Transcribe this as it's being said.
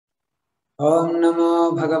Om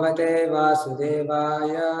Namo Bhagavate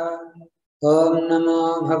Vasudevaya. Om Namo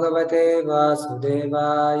Bhagavate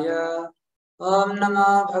Vasudevaya. Om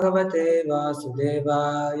Namo Bhagavate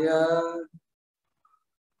Vasudevaya.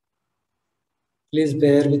 Please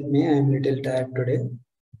bear with me, I am little tired today.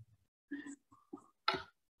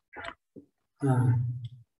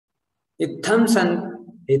 Itham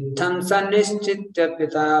sannischitya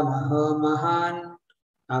pitamaho mahan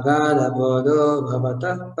agada bodho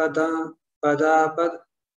bhavatah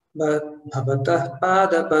bhavatah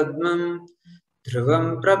pada padmam dhruvam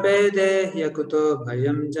prapede yakuto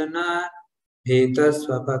bhayam jana bhita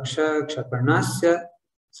swapaksha kshapanasya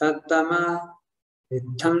sattama.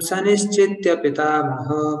 Itham sannischitya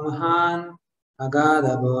pitamaho mahan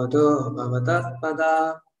agada bodho bhavatah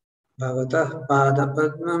pada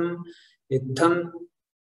padmam Itham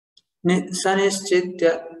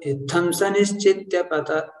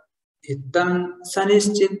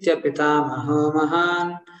sanischitya pitamaho mahan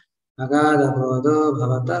agada bodho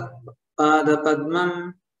bhavatah pada padmam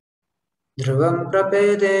dhruvam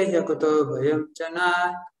prapede yakuto bhayam jana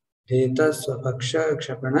bhita swapaksha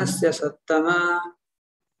kshapanasya sattama.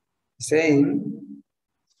 Saying,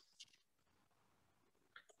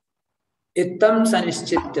 Itham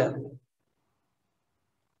sanischitya,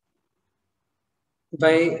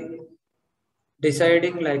 by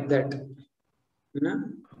deciding like that.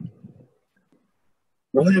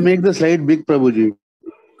 Prabhuji, make the slide big, Prabhuji.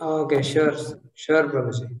 Okay, sure,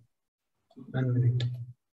 Prabhuji. 1 minute.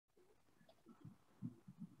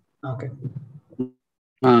 Okay.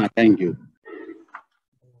 Thank you.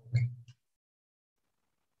 Okay.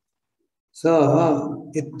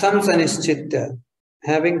 So, Itham sanischitya,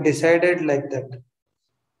 having decided like that.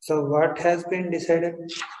 So, what has been decided?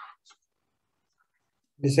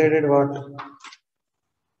 Decided what?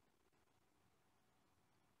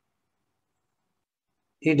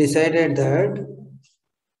 He decided that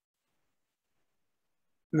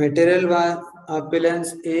material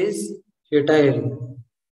opulence is futile.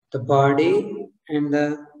 The body and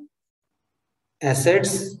the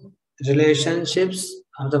assets, relationships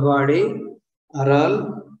of the body are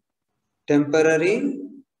all temporary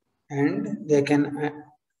and they can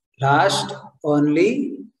last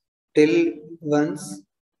only till once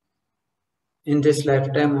in this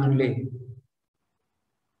lifetime only.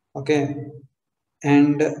 Okay.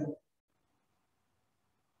 And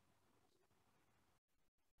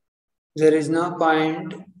there is no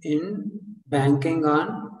point in banking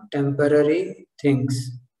on temporary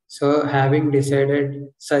things. So, having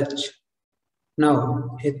decided such,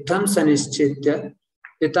 now, Itham sanischitya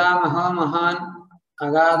pitamaho mahan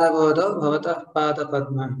agada bodho bhavatah pada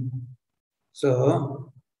padmam.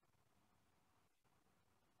 So,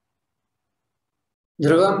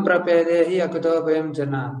 dhruvam prapedehi akuto bhayam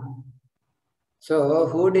jana. So,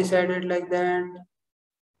 who decided like that?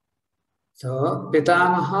 So,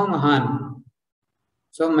 pitamaho mahan.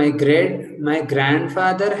 So, my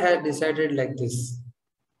grandfather had decided like this.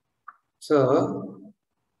 So,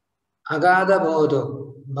 agada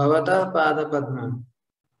bodho bhavatah pada padmam.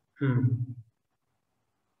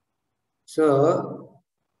 So,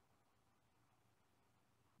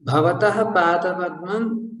 bhavatah pada padmam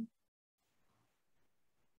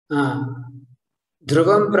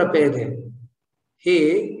dhruvam prapede.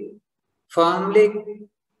 He firmly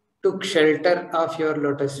took shelter of your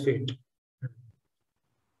lotus feet.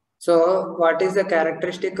 So, what is the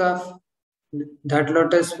characteristic of that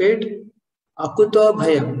lotus feet? Akuto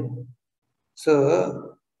bhayam.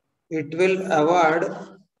 So, it will avoid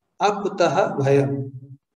akutaha bhayam.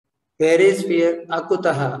 Where is fear?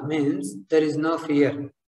 Akutaha means there is no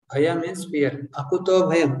fear. Bhayam means fear. Akuto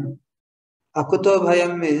bhayam. Akuto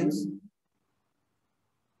bhayam means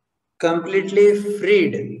completely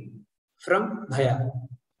freed from bhaya.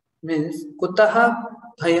 Means kutaha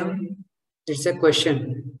bhayam. It's a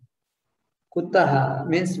question. Kutaha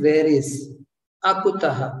means where is.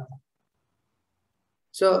 Akutaha.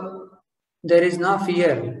 So, there is no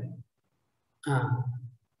fear.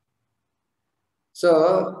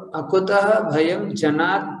 So, akutaha bhayam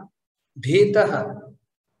janat bhitaha.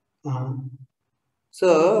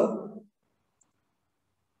 So,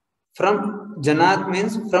 from janat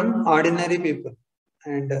means from ordinary people.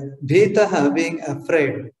 And bhitaha being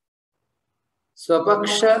afraid.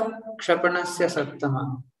 Swapaksha kshapanasya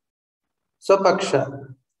sattama.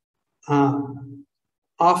 Swapaksha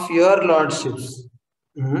of your lordships.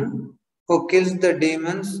 Who kills the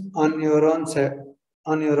demons on your own side.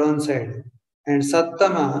 And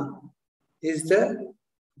Sattama is the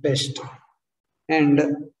best. And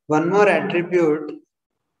one more attribute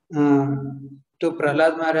to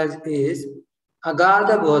Prahlad Maharaj is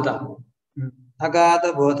Agada Bodha.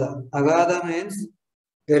 Agada bodha. Agada means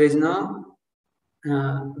there is no,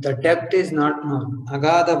 the depth is not known.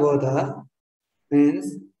 Agada bodha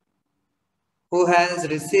means who has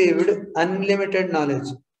received unlimited knowledge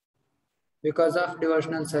because of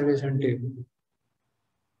devotional service and duty.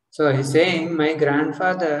 So he's saying, my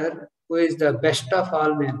grandfather, who is the best of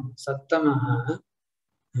all men, Sattamaha,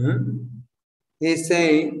 he's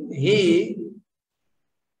saying he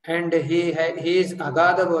is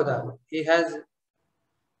Agada Bodha. He has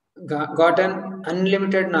gotten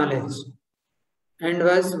unlimited knowledge and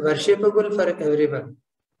was worshipable for everyone.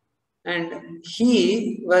 And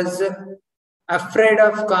he was afraid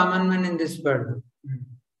of common men in this world.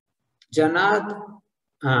 Janat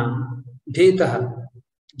Bhitaha.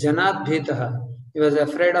 Janat Bhitaha. He was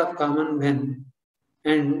afraid of common men.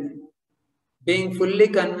 And being fully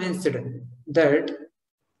convinced that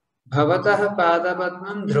Bhavatah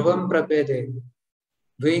Padapatmam Dhruvam Prapede.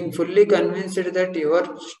 Being fully convinced that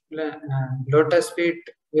your lotus feet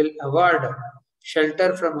will award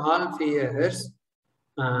shelter from all fears,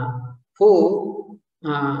 who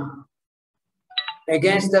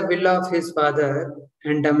against the will of his father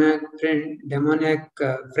and demoniac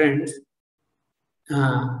friends,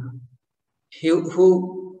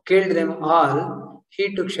 who killed them all,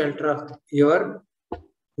 he took shelter of your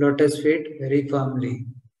lotus feet very firmly.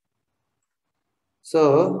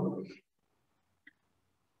 So,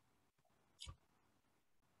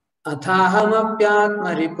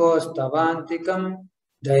 अथाहमप्यात्मरिपोस्तवान्तिकं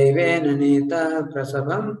दैवेन नीतः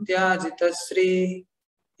प्रसभं त्याजितश्री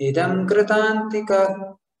इदं कृतान्तिक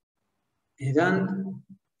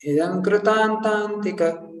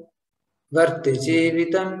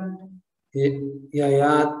वर्तिजीवितं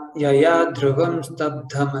यया ध्रुवं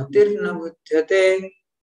स्तब्धमतिर्न बुध्यते.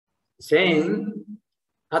 Saying,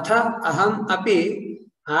 atha aham api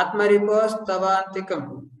atmaripostavaantikam.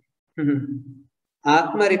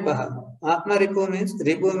 Atmaripaha. Atmaripu means,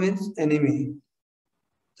 ripu means enemy.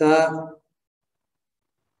 The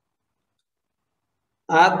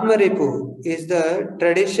Atmaripu is the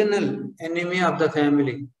traditional enemy of the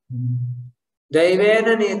family.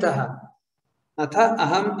 Daivena netaha. Atha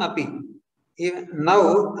aham api.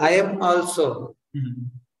 Now I am also.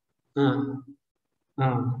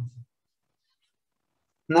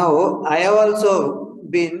 Now I have also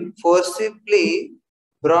been forcibly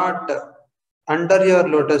brought under your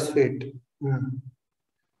lotus feet.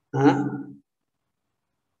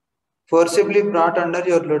 Forcibly brought under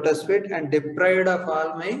your lotus feet and deprived of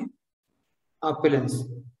all my opulence.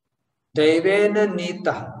 Daivena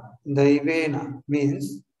nita. Daivena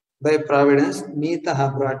means by providence.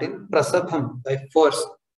 Nitaha brought in. Prasabham by force.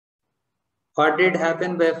 What did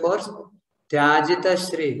happen by force? Tyajita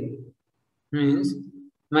Shri means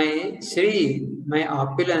my Shri, my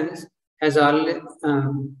opulence has already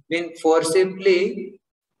been forcibly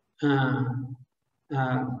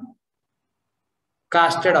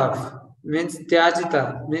casted off. Means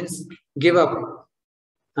Tyajita means give up.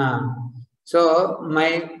 So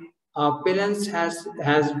my opulence has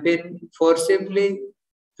been forcibly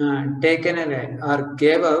taken away or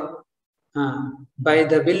gave up by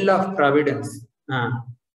the will of providence.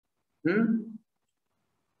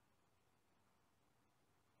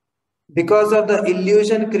 Because of the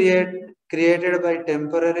illusion created by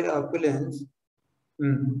temporary opulence,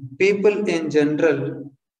 people in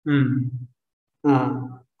general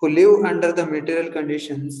who live under the material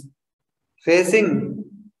conditions, facing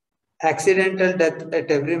accidental death at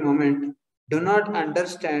every moment, do not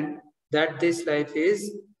understand that this life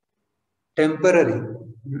is temporary.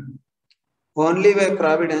 Only by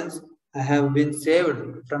providence I have been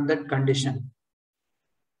saved from that condition.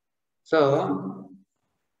 So,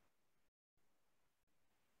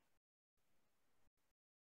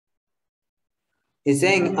 he's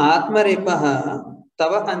saying Atmaripaha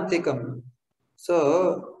Tava Antikam.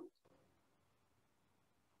 So,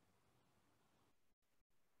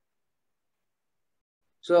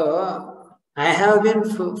 I have been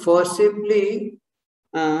forcibly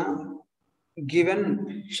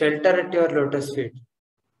given shelter at your lotus feet.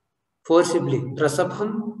 Forcibly.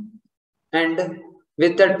 Prasabham. And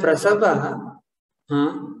with that prasabha,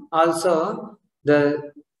 also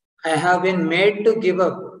I have been made to give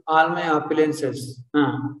up all my opulences.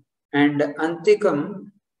 And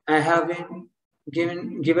Antikam, I have been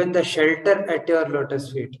given the shelter at your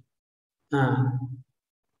lotus feet.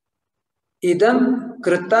 Idam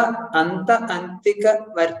krita anta antika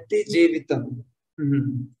varti jeevitam.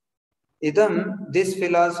 Idam, this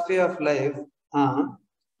philosophy of life,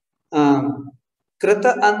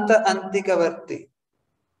 krita anta antika varti.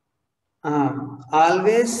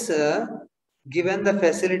 Always given the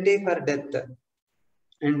facility for death.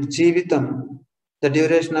 And jeevitam, the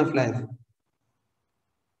duration of life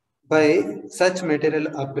by such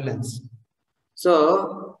material opulence.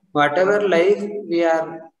 So, whatever life we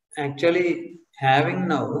are actually having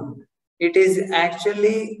now, it is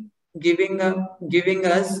actually giving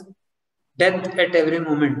us death at every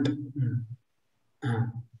moment.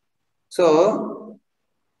 So,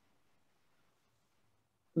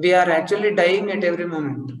 we are actually dying at every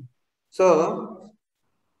moment. So,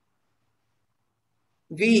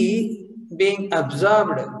 we being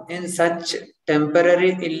absorbed in such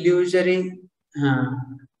temporary, illusory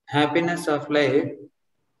happiness of life,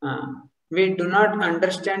 we do not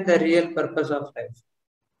understand the real purpose of life.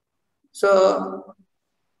 So,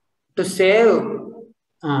 to save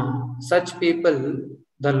such people,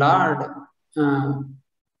 the Lord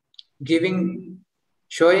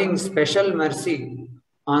showing special mercy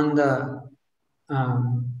on the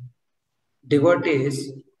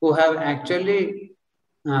devotees who have actually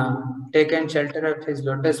taken shelter of his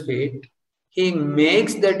lotus feet. He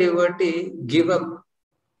makes the devotee give up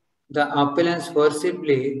the opulence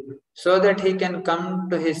forcibly so that he can come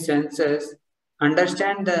to his senses,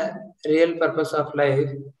 understand the real purpose of life,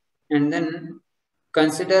 and then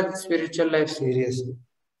consider spiritual life seriously.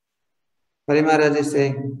 Bali Mahārāja is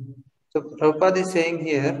saying. So Prabhupada is saying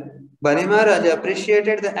here, Bali Mahārāja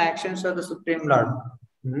appreciated the actions of the Supreme Lord.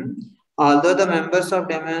 Although the members of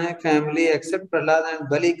demonic family except Prahlad and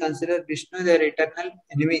Bali consider Vishnu their eternal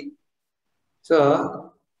enemy.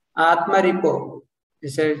 So Atmaripo,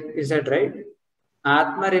 is that right?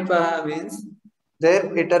 Atmaripa means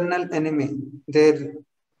their eternal enemy, their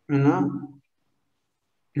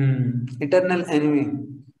eternal enemy.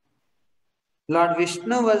 Lord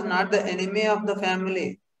Vishnu was not the enemy of the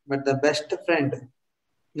family, but the best friend.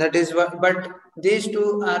 That is what, but these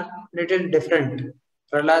two are little different.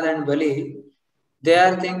 Prahlad and Bali, they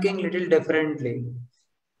are thinking little differently.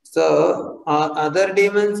 So other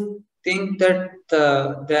demons think that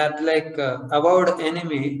they are like avowed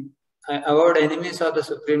enemies of the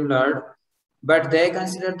Supreme Lord, but they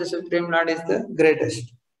consider the Supreme Lord is the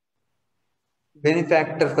greatest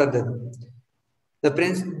benefactor for them. The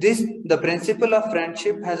principle of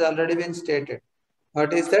friendship has already been stated.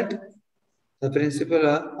 What is that? The principle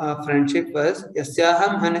of friendship was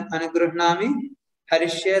Yasyaham Anugruhnami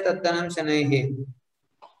Harishya Tattanam Sanaihi.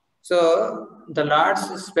 So the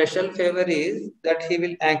Lord's special favor is that he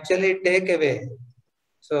will actually take away.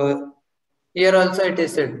 So here also it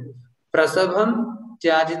is said, Prasabham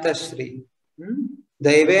Tyajitashri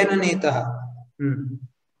Daivena Nitaha.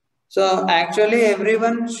 So actually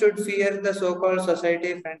everyone should fear the so-called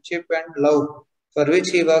society, friendship and love for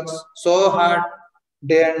which he works so hard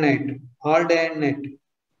day and night, all day and night.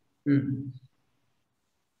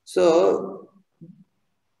 So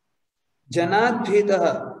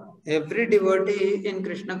Janadbhitaha, every devotee in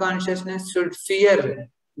Krishna consciousness should fear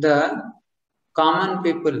the common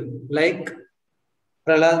people like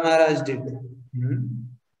Prahlad Maharaj did.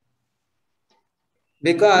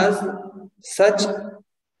 Because such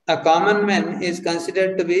a common man is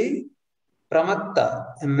considered to be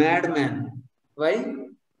pramatta, a madman. Why?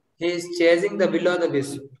 He is chasing the below the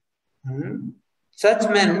beast. Such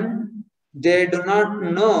men, they do not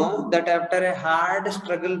know that after a hard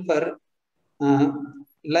struggle for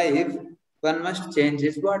life, one must change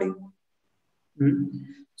his body.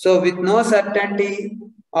 So with no certainty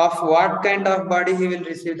of what kind of body he will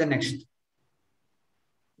receive the next.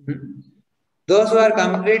 Those who are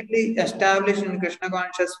completely established in Krishna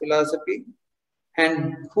conscious philosophy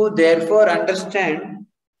and who therefore understand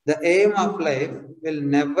the aim of life will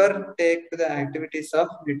never take to the activities of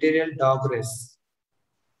material dog race.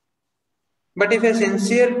 But if a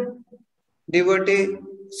sincere devotee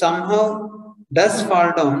somehow does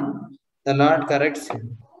fall down, the Lord corrects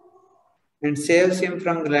him and saves him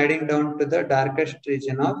from gliding down to the darkest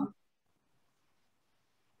region of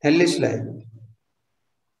hellish life.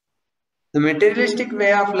 The materialistic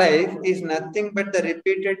way of life is nothing but the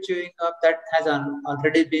repeated chewing up that has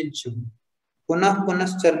already been chewed. Punah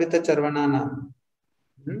punascharvita charvanana.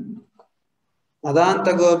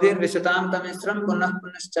 Adanta gobhir vishatam tamisram punah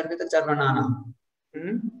punascharvita charvanana.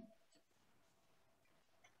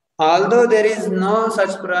 Although there is no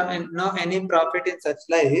any profit in such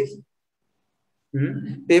life,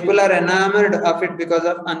 people are enamored of it because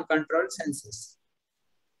of uncontrolled senses.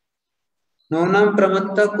 Nunam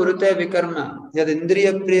pramatta kurute vikarma yad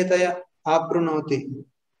indriya priyataya aprunoti.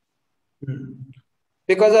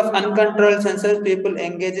 Because of uncontrolled senses, people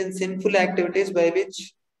engage in sinful activities by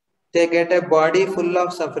which they get a body full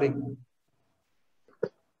of suffering.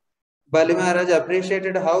 Bali Maharaj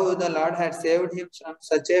appreciated how the Lord had saved him from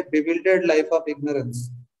such a bewildered life of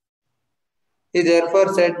ignorance. He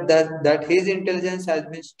therefore said that his intelligence has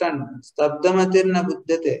been stunned. Stabdamatirna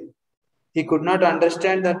buddhate. He could not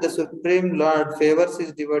understand that the Supreme Lord favors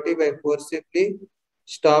his devotee by forcibly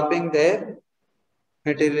stopping their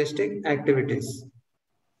materialistic activities.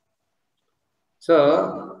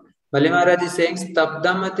 So, Bali Maharaj is saying,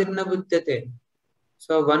 Stabdamatirna buddhate.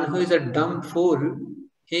 So, one who is a dumb fool,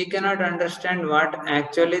 he cannot understand what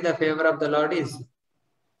actually the favor of the Lord is.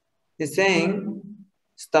 He is saying,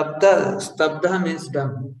 Stabda means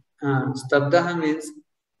dumb. Stabda means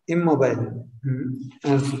immobile,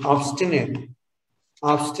 obstinate.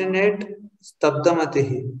 Obstinate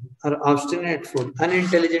stabdamatihi, or obstinate fool,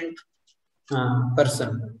 unintelligent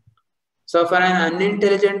person. So for an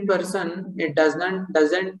unintelligent person, it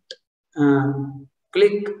doesn't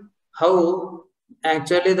click how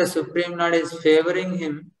actually the Supreme Lord is favoring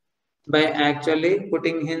him by actually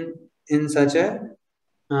putting him in such a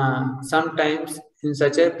sometimes in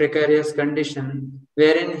such a precarious condition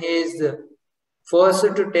wherein he is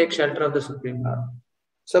forced to take shelter of the Supreme Lord.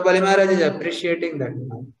 So Bali Maharaj is appreciating that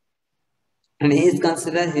now. And he is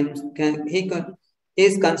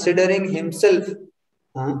considering himself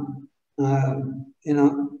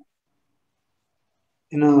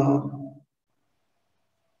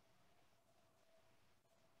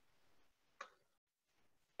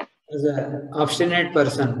as an obstinate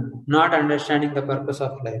person, not understanding the purpose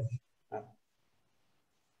of life.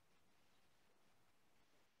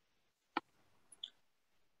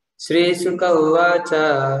 Sri Sukha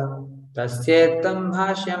Uvacha Tasyettam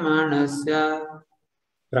Bhashyamanasya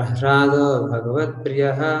Prahrado Bhagavat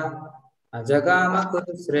Priyaha Ajagama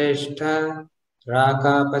Kuru Sreshta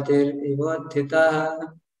Rakapatir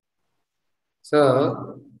Ivodhita.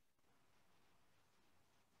 So,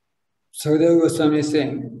 Sukadeva Goswami is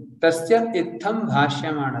saying, Tasya Itham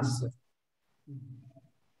Bhashyamanasya.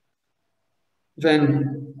 When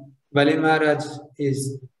Bali Maharaj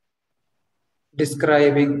is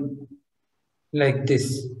describing like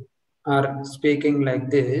this or speaking like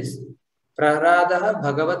this, Prahradaha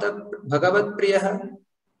Bhagavat Priyaha.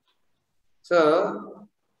 So,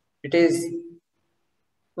 it is,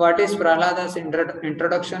 what is Prahlada's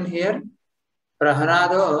introduction here?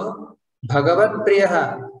 Prahrado Bhagavat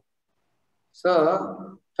Priyaha.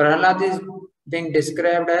 So, Prahlad is being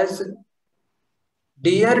described as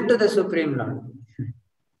dear to the Supreme Lord.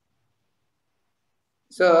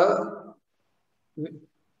 So,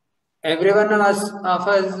 every one of us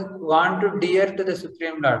want to dear to the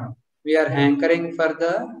Supreme Lord. We are hankering for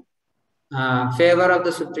the favor of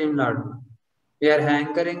the Supreme Lord. We are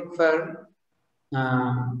hankering for,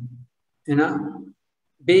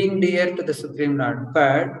 being dear to the Supreme Lord.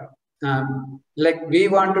 But, like we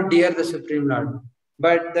want to dear the Supreme Lord.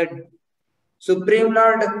 But the Supreme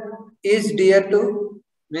Lord is dear to,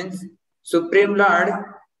 means Supreme Lord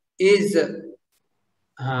is,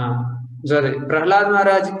 Prahlad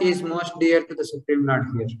Maharaj is most dear to the Supreme Lord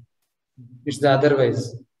here. It's the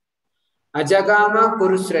otherwise. Ajagama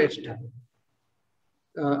Kurusreshta.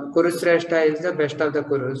 Kurusreshta is the best of the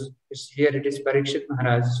Kurus. Here it is Parikshit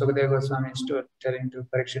Maharaj. Sukadeva Goswami is telling to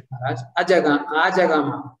Parikshit Maharaj,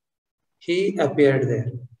 Ajagama. He appeared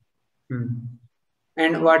there.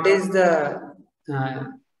 And what is the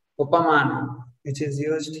Upamana which is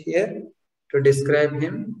used here to describe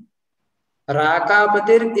him?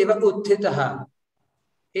 Rakapatir iva utthitaha.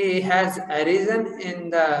 He has arisen in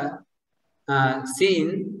the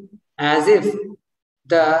scene as if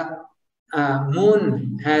the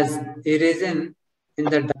moon has arisen in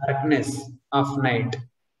the darkness of night.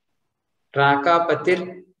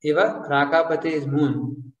 Rakapatir iva, Rakapati is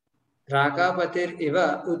moon. Rakapatir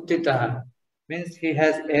iva uttitaha means he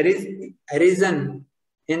has arisen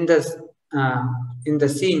in the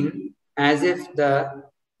scene as if the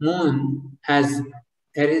moon has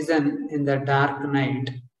arisen in the dark night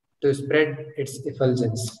to spread its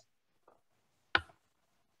effulgence.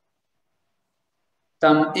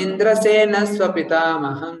 Tam Indrasena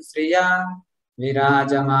Swapitamaham Sriya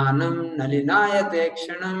Virajamanam Nalinayate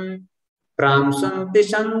Kshanam Pramsum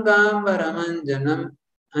Pishangam Varamanjanam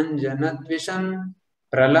Anjanatvisam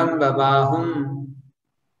Pralamba Bahum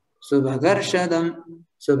Subhagarshadam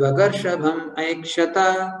Subhagarshabham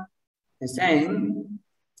Aikshata. Is saying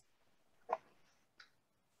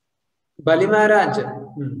Bali Maharaj,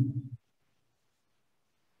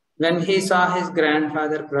 when he saw his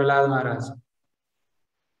grandfather Prahlad Maharaj,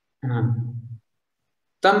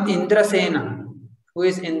 Tam Indrasena, who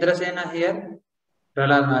is Indrasena here?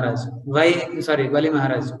 Prahlad Maharaj. Why? Sorry, Bali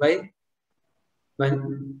Maharaj. Why?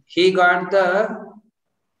 When he got the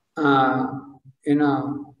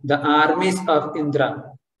the armies of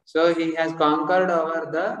Indra, so he has conquered over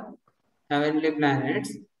the heavenly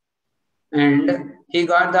planets. and he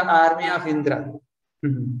got the army of Indra.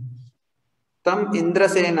 Tam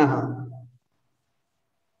Indrasenaha.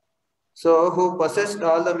 So, who possessed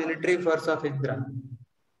all the military force of Indra.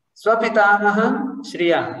 Swapitamaham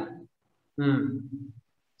Shriya.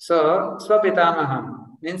 So,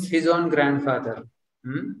 Swapitamaham means his own grandfather.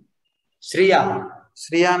 Shriya.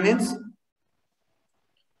 Shriya means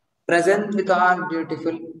present with all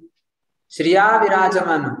beautiful. Shriya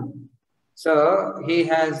Virajamanam. So, he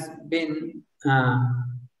has been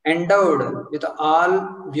endowed with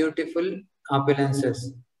all beautiful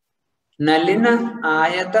opulences. Nalina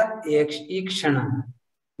Ayata Ikshana.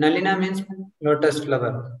 Nalina means lotus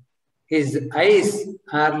flower. His eyes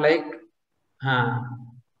are like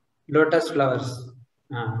lotus flowers.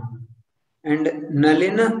 And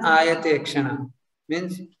Nalina Ayata Ikshana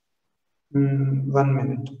means 1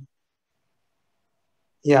 minute.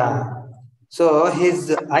 Yeah. So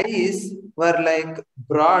his eyes were like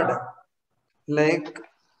broad, like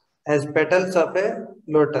as petals of a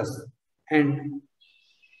lotus. And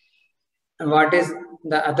what is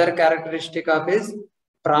the other characteristic of his?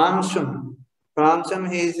 Pramshum.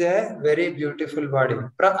 Pramshum, he is a very beautiful body.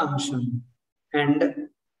 Praamshum. And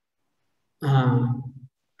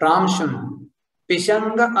Pramshum.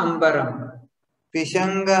 Pishanga Ambaram.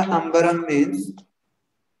 Pishanga Ambaram means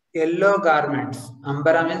yellow garments.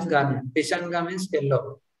 Ambara means garment. Pishanga means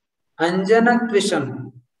yellow. Anjana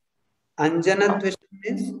Twisham. Anjana Twisham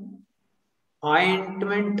means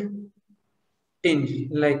ointment tinge,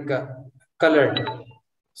 like colored.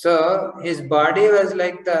 So his body was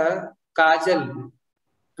like the kajal.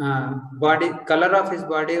 Body color of his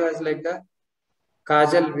body was like the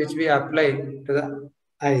kajal which we apply to the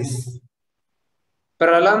eyes.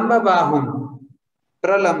 Pralamba Bahum.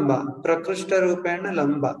 Pralamba. Prakrishta Rupena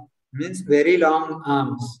Lamba means very long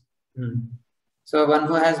arms. So one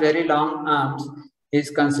who has very long arms is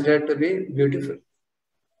considered to be beautiful.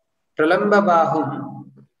 Pralamba Bahum.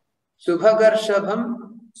 Subhagarshabham.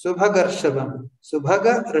 Subhagarshabham.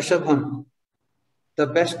 Subhaga Rishabham. The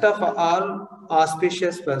best of all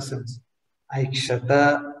auspicious persons.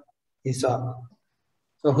 Aikshata he saw.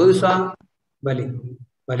 So who saw? Bali.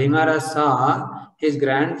 Bali Mahārāja saw his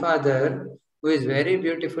grandfather, who is very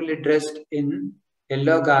beautifully dressed in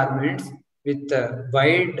yellow garments with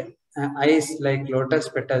wide eyes like lotus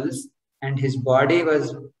petals, and his body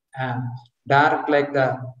was dark like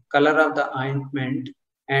the color of the ointment,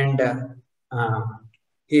 and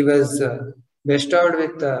he was bestowed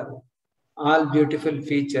with all beautiful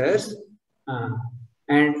features,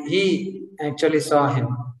 and he actually saw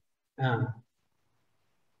him.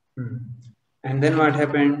 And then what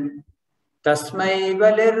happened? Tasmai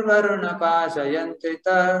balir varuna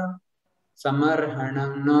pasayantrita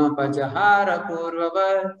samarhanam no pajahara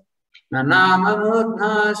purvavat nanama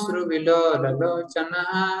mudna sruvilo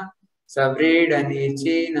lalochana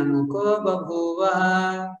savridanichi namuko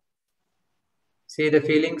babhuva. See the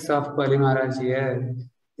feelings of Bali Mahārāja here.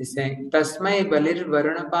 He's saying, Tasmai balir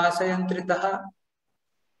varuna pasayantrita.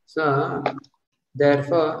 So,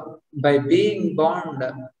 therefore, by being bound,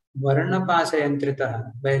 varuna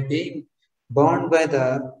pasayantrita, by being bound by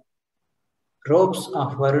the ropes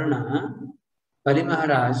of Varuna, Bali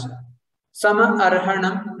Mahārāja, sama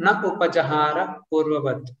arhanam na upajahara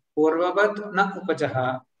purvavat. Purvavat na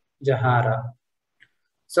upajahara.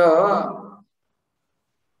 So,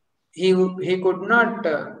 he could not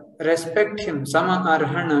respect him. Sama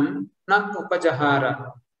arhanam na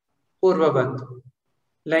upajahara purvavat.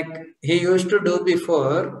 Like he used to do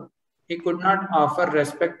before, he could not offer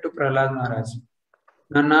respect to Prahlad Maharaj.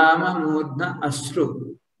 Nanama mudna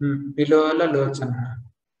asru bilola lochana.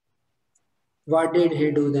 What did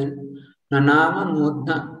he do then? Nanama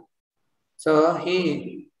mudna. So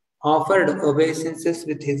he offered obeisances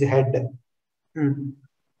with his head.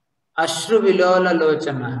 Ashru bilola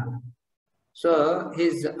lochana. So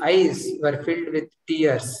his eyes were filled with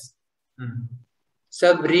tears.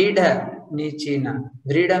 Savrida nichina.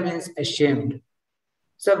 Vrida means ashamed.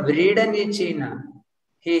 Savrida nichina.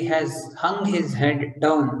 He has hung his head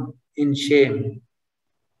down in shame.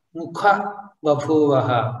 Mukha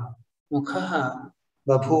babhuvaha. Mukha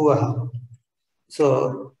babhuvaha.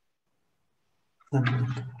 So,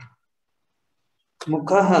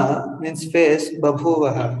 mukha means face,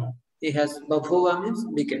 babhuvaha. He has, babhuva means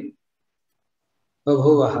became.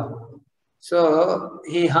 Babhuvaha. So,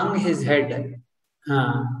 he hung his head,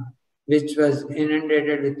 which was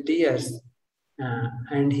inundated with tears,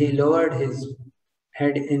 and he lowered his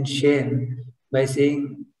head in shame by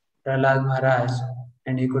seeing Prahlad Maharaj,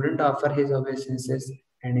 and he couldn't offer his obeisances,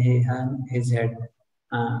 and he hung his head,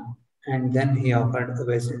 and then he offered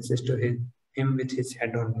obeisances to him with his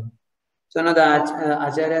head only. So now the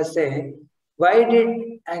Acharya say, why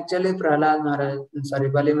did actually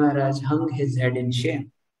Bali Maharaj hung his head in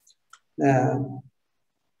shame? The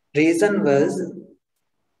reason was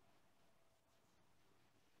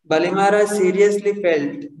Bali Maharaj seriously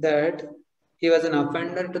felt that he was an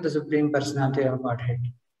offender to the Supreme Personality of Godhead.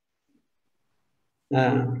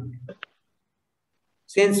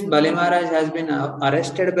 Since Bali Maharaj has been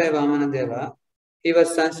arrested by Vamana Deva, he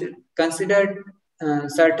was considered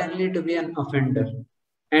certainly to be an offender.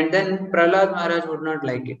 And then Prahlad Maharaj would not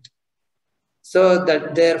like it. So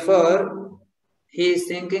that therefore, he is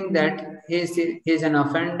thinking that he is an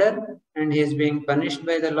offender and he is being punished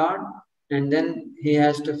by the Lord. And then he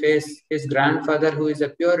has to face his grandfather who is a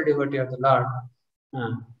pure devotee of the Lord.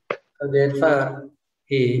 So therefore,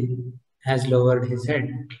 he has lowered his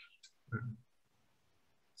head.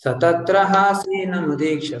 Satatra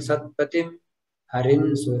hasinamudikshya satpatim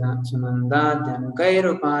harim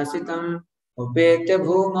sunandadyankairupasitam upetya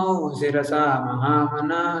bhumau sirasa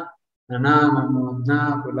mahamana nanamamudna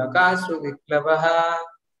pulakasu viklavaha.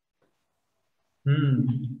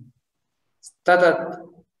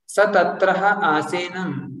 Satatraha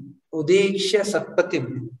asinam udikshya satpatim.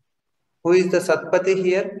 Who is the Satpati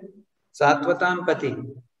here? Satvatam Pati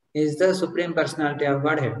is the Supreme Personality of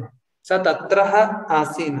Godhead. Satatraha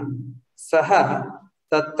asinam. Saha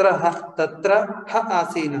tatraha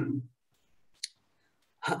asinam.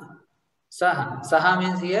 Saha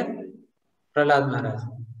means here Prahlad Maharaj.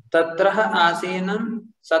 Tatraha asinam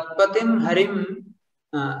satpatim harim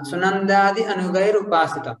sunandadi anugair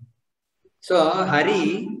upasitam. So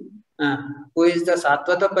Hari, who is the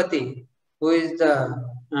Satvatapati, who is the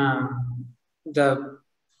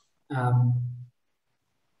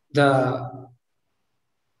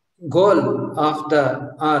goal of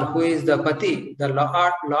the, or who is the Pati, the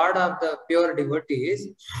Lord of the pure devotees,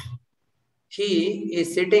 he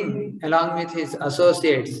is sitting along with his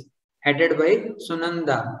associates headed by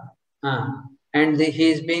Sunanda, and he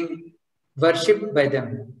is being worshipped by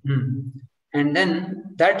them. And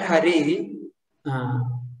then that Hari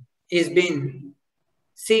is being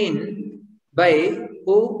seen by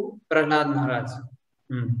who? Prahlad Maharaj.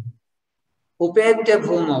 Upetya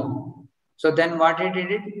bhumau. So then what he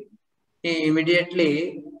did? He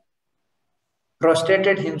immediately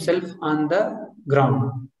prostrated himself on the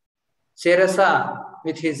ground. Sirasa,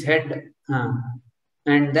 with his head.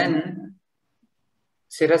 And then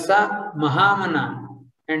Sirasa Mahamana.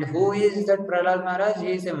 And who is that Prahlad Maharaj?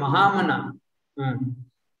 He is a Mahamana.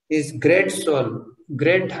 He is great soul,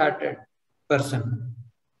 great-hearted person,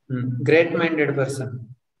 great-minded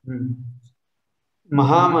person.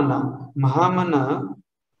 Mahamana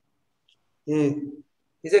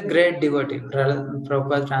is a great devotee.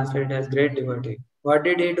 Prabhupada translated as great devotee. What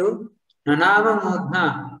did he do? Nanama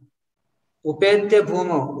Mudna Upetya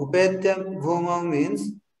Bhumau. Upetya Bhumau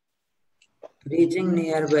means reaching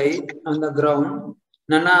nearby on the ground.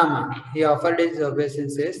 Nanama, he offered his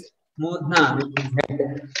obeisances. Mudna, with his head.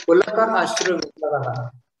 Pulaka Ashru Viklavaha.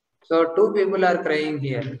 So two people are crying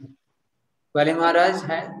here. Bali Maharaj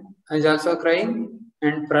is also crying,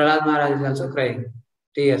 and Prahlad Maharaj is also crying.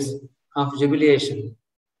 Tears of jubilation.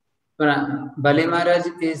 Bali Maharaj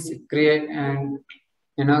is crying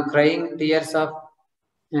tears of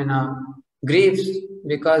griefs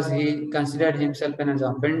because he considered himself as an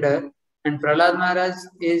offender, and Prahlad Maharaj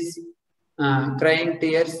is crying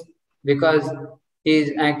tears because he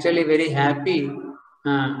is actually very happy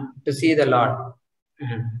to see the Lord.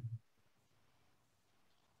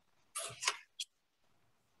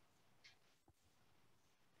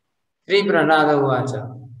 Sri Prahlada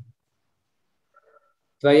Uvacha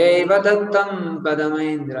Tvayaiva dattam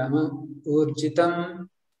padamaindram urjitam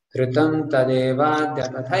Kritam tadevadya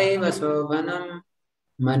tathaiva sobhanam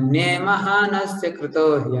manye mahanasya krito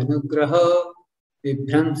hyanugraho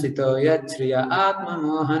vibhramsito yachriya atma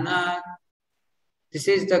mohana. This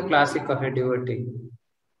is the classic of a devotee.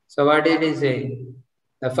 So what did he say?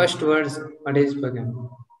 The first words, what is speaking?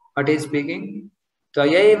 What is speaking?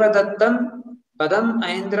 Tvayaiva dattam padam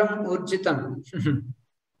aindram urjitam.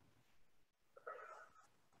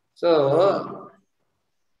 So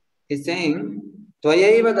he's saying,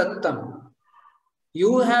 Tvayaiva dattam.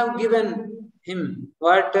 You have given him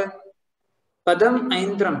what? Padam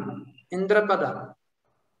Aindram, Indrapada.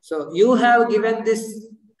 So you have given this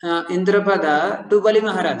Indrapada to Bali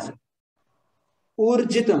Maharaj.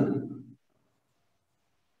 Urjitam.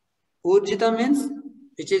 Urjitam means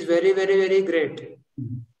which is very, very, very great.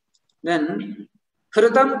 Then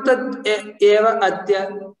Khrutam tad eva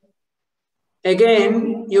adya.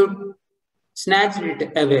 Again you snatched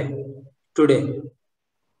it away today.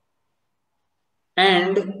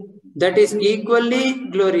 And that is equally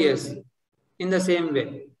glorious. in the same way.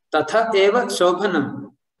 Tatha eva shobhanam.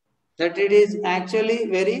 That it is actually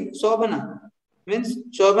very shobhana. Means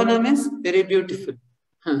shobhana means very beautiful.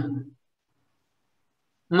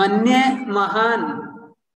 Manye mahan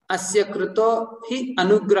asya kruto hi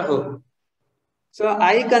anugraho. So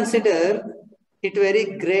I consider it very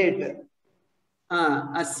great.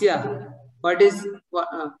 Asya. What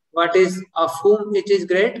is of whom it is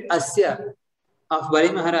great? Asya, of Bali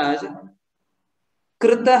Mahārāja.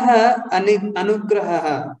 Kritaha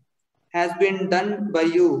anugraha has been done by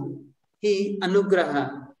you. He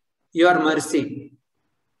anugraha, your mercy.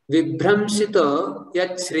 Vibhramshito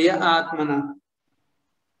yat shriya atmana.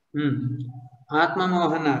 Atma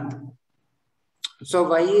mohanat. So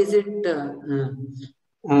why is it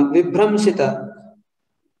vibhramshita?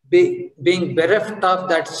 Being bereft of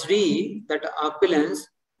that Sri, that opulence,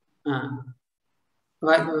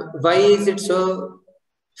 why is it so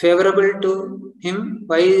favorable to him?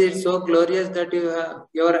 Why is it so glorious that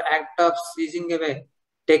your act of seizing away,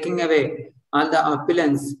 taking away all the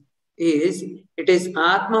opulence it is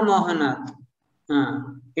Atma Mohanat.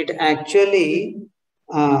 It actually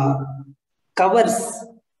covers,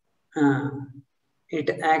 it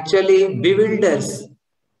actually bewilders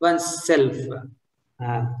oneself.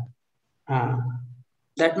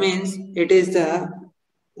 That means it is the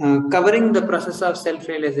covering the process of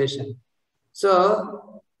self-realization.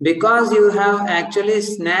 So, because you have actually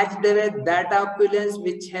snatched away that opulence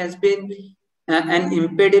which has been an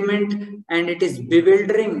impediment, and it is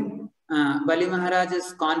bewildering Bali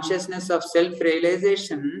Mahāraja's consciousness of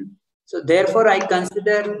self-realization. So, therefore, I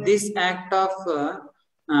consider this act of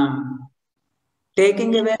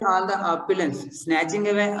taking away all the opulence, snatching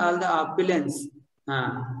away all the opulence,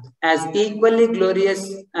 as equally glorious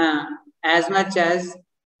as much as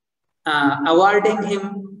awarding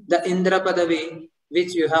him the Indra Padavi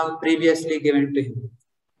which you have previously given to him.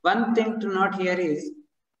 One thing to note here is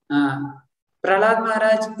Prahlad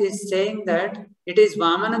Maharaj is saying that it is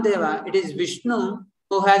Vamana Deva, it is Vishnu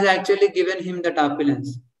who has actually given him that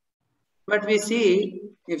opulence. But we see,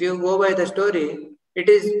 if you go by the story, it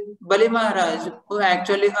is Bali Maharaj who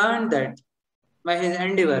actually earned that by his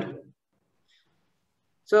endeavor.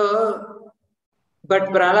 So, but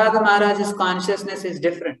Prahlad Maharaj's consciousness is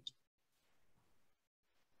different.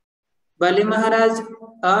 Bali Maharaj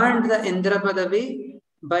earned the Indra Padavi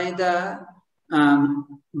by the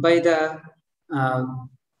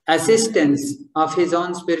assistance of his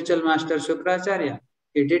own spiritual master Shukracharya.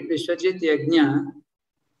 He did Vishwajit Yajna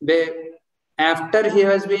after he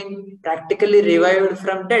was being practically revived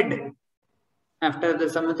from dead. After the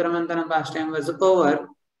Samudra Mantana pastime was over,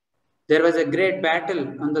 there was a great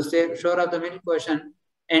battle on the shore of the Milk Ocean,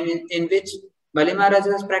 and in which Bali Maharaj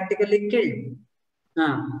was practically killed.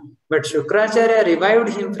 But Shukracharya revived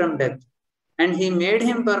him from death, and he made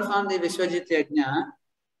him perform the Vishwajit Yajna,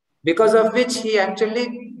 because of which he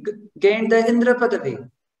actually gained the Indra Padavi.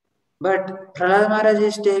 But Prahlad Maharaj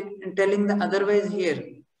is telling the otherwise here.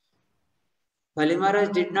 Bali Maharaj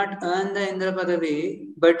did not earn the Indra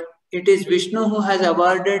Padavi, but it is Vishnu who has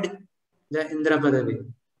awarded the Indra Padavi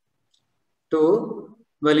to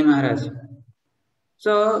Bali Maharaj.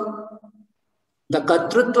 So, the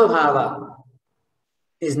Katrutva Bhava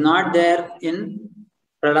is not there in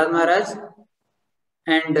Prahlad Maharaj,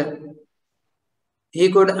 and he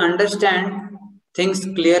could understand things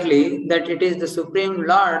clearly that it is the Supreme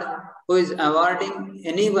Lord who is awarding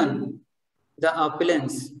anyone the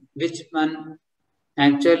opulence which one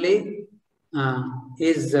actually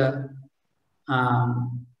is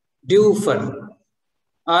due for.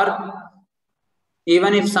 Or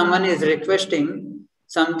even if someone is requesting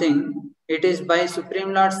something, it is by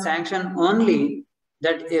Supreme Lord's sanction only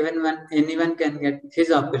that anyone can get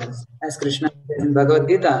his opulence. As Krishna says in Bhagavad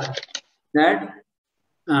Gita, that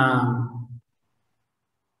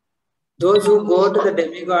those who go to the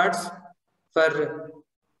demigods for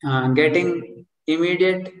getting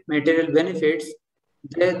immediate material benefits,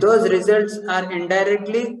 those results are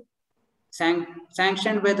indirectly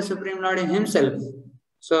sanctioned by the Supreme Lord himself.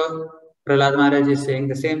 So, Prahlad Maharaj is saying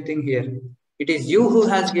the same thing here. It is you who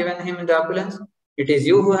has given him the opulence. It is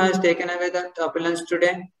you who has taken away the opulence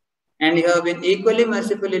today. And you have been equally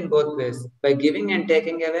merciful in both ways, by giving and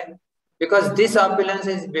taking away, because this opulence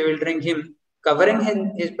is bewildering him, covering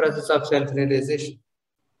his process of self-realization.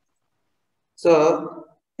 So,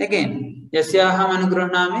 again, yasyaham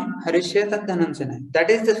anugruhnami harishyata dhanam.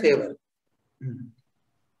 That is the favor.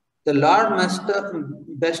 The Lord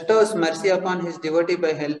bestows mercy upon his devotee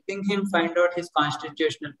by helping him find out his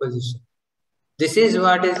constitutional position. This is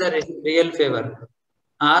what is the real favor.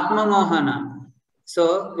 Atma Mohana.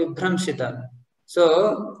 So, Vibhramshita.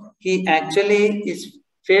 So, he actually is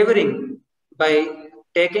favoring by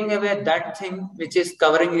taking away that thing which is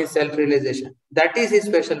covering his self-realization. That is his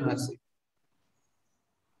special mercy.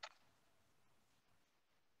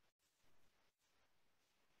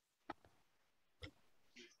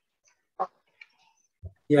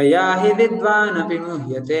 यया हि विद्वानपि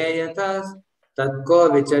मुह्यते यतः तत्को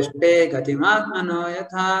विचष्टे गतिमात्मनो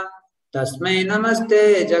यथा तस्मै नमस्ते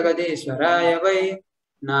जगदीश्वराय वै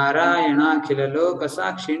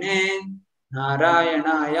नारायणाखिललोकसाक्षिणे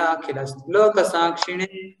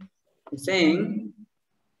नारायणायाखिललोकसाक्षिणे. Saying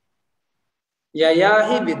यया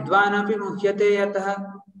हि विद्वानपि मुह्यते यतः.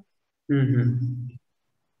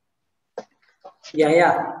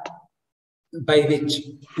 Yaya, by which,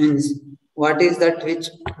 means what is that which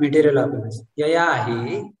material opulence? Yaya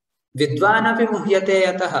hi vidvanapi muhyate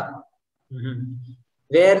yataha.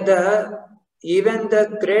 Where even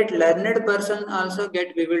the great learned person also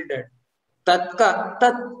get bewildered. Tat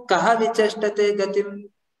kaha vichashtate gatim.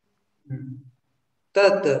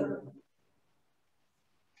 Tat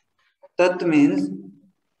means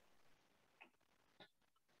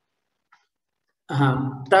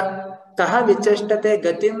kaha vichashtate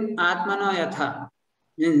gatim atmano yatha,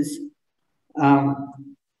 means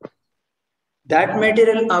that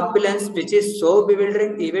material opulence which is so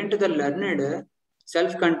bewildering even to the learned,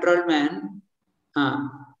 self-controlled man,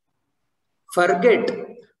 forget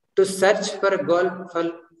to search for a goal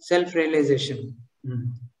for self-realization.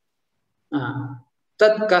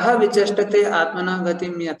 Tat kaha vichashtate atmana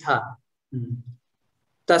gatim yatha.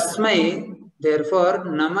 Tasmai, therefore,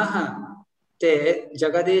 namaha te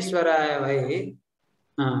jagadishwaraya vai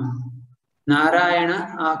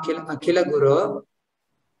narayana akhila guru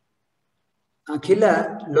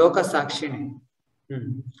akhila loka sakshini.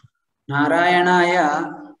 Narayanaya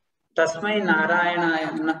tasmai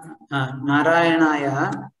Narayanaya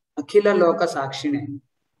akhila loka sakshini.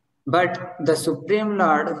 But the Supreme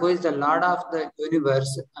Lord, who is the Lord of the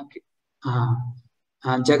universe,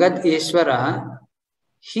 Jagad Ishvara,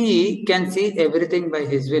 he can see everything by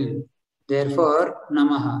his will. Therefore,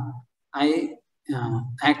 Namaha, I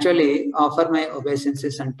actually offer my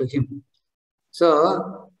obeisances unto him.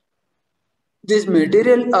 So, this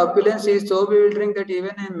material opulence is so bewildering that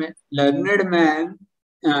even a learned man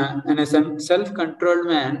and a self-controlled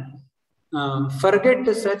man forget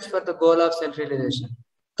to search for the goal of self-realization.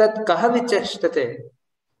 Tat kaha vichashtate.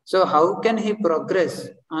 So how can he progress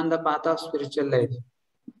on the path of spiritual life?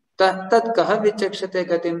 Tat kaha vichakshate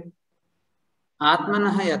gatim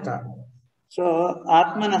atmanaha yata. So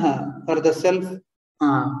atmanaha, for the self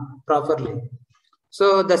properly.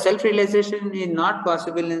 So the self-realization is not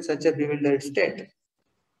possible in such a bewildered state.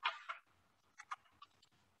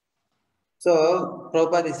 So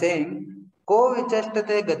Prabhupada is saying, ko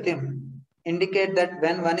vichashtate gatim indicate that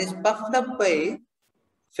when one is puffed up by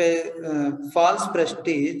false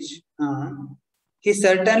prestige, he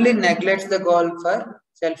certainly neglects the goal for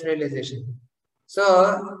self-realization.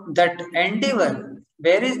 So that endeavor,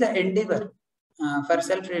 where is the endeavor for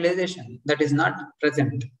self-realization? That is not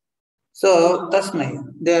present. So tasmai,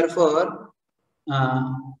 therefore,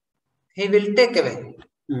 he will take away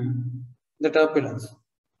that opulence.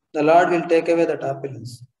 The Lord will take away that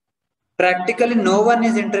opulence. Practically, no one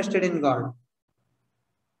is interested in God.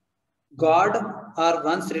 God or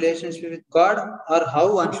one's relationship with God or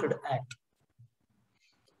how one should act.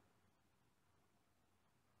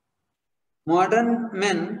 Modern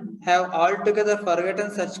men have altogether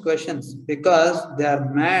forgotten such questions because they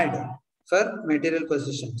are mad for material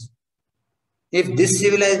possessions. If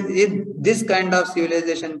this kind of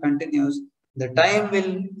civilization continues, the time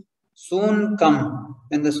will soon come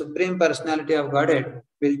when the Supreme Personality of Godhead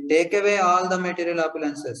will take away all the material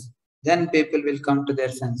opulences. Then people will come to their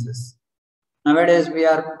senses. Nowadays, we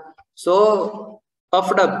are so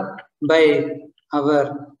puffed up by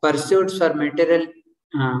our pursuits for material,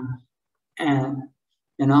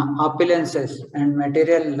 opulences and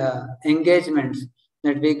material engagements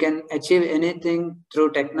that we can achieve anything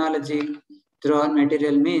through technology, through our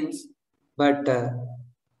material means. But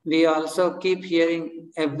we also keep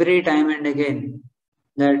hearing every time and again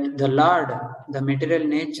that the Lord, the material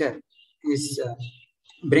nature, is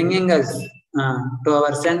bringing us to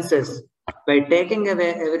our senses by taking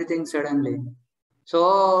away everything suddenly.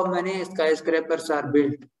 So many skyscrapers are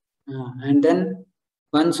built, and then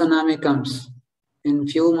one tsunami comes. In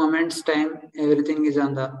few moments' time, everything is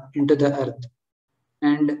into the earth,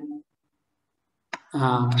 and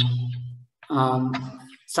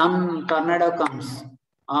some tornado comes.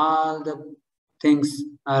 All the things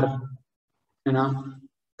are,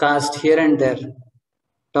 cast here and there,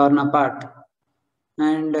 torn apart,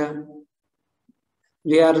 and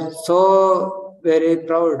we are so very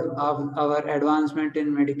proud of our advancement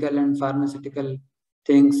in medical and pharmaceutical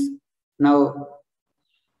things. Now,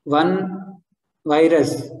 one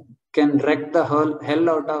virus can wreck the whole hell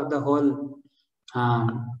out of the whole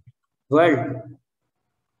world,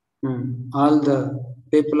 all the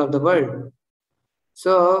people of the world.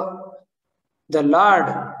 So, the Lord,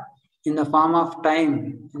 in the form of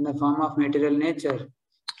time, in the form of material nature,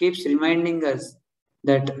 keeps reminding us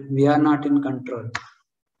that we are not in control.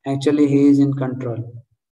 Actually, He is in control.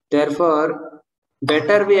 Therefore,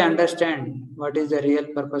 better we understand what is the real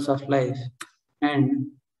purpose of life, and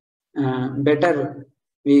better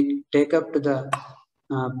we take up to the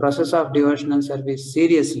process of devotional service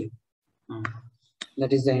seriously.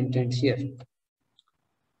 That is the intent here.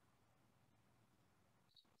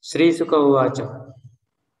 Sri Sukha Uvacha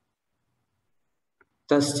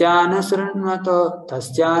Tasyanasrunmato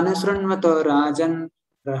Rajan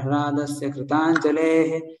Prahladasya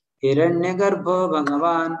Kritanjalehe Hiranyagarbho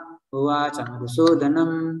Bhagavan Uvacha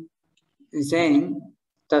Madhusudanam. Is saying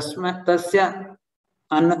Tasya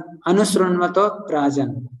Anusrunmato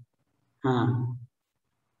Rajan.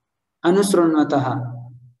 Anusrunmataha.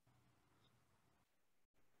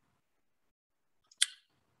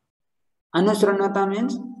 Anusrunvata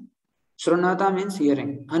means Srunvata means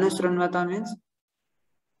hearing. Anusrunvata means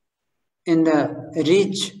in the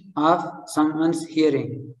reach of someone's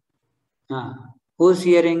hearing. Who's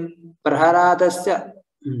hearing? Praharadasya.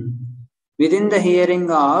 Within the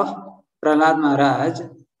hearing of Prahlad Maharaj,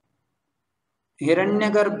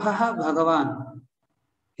 Hiranyagarbha Bhagavan.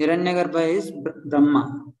 Hiranyagarbha is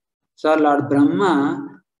Brahma. So Lord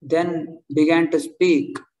Brahma then began to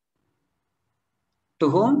speak. To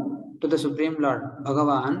whom? To the Supreme Lord,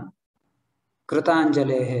 Bhagavan,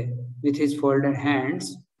 Kritanjalehe, with his folded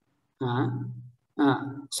hands. Lord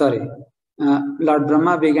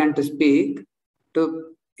Brahma began to speak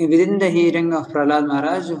to within the hearing of Prahlad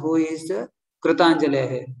Maharaj, who is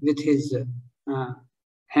Kritanjalehe, with his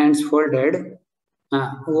hands folded.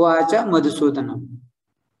 Uvacha Madhusudanam,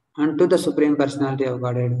 unto the Supreme Personality of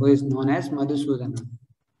Godhead, who is known as Madhusudanam.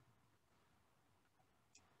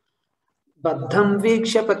 Baddham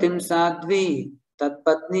Vikshapatim Sadvi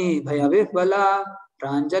Tatpatni Bhayavihvala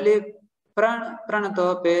Pranjali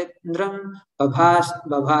Pranatopendram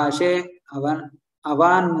Babhashe Avan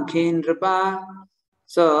Mukhin Nripa.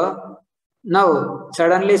 So now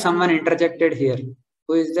suddenly someone interjected here.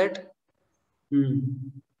 Who is that?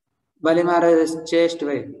 Bali Mahārāja's chaste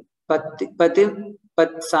wife. Patim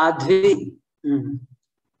Pat Sadvi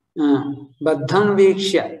Baddham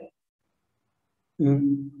Vikshya.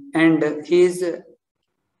 And he is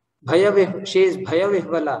she is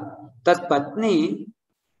Bhayavihvala. Tat Patni,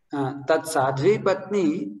 Tat Sadhvi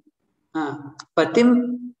Patni,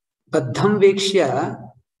 Patim Baddham Vikshya,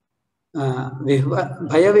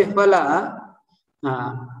 Bhayavihvala,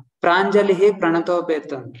 Pranjalihi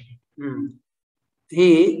Pranatopetam.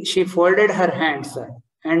 She folded her hands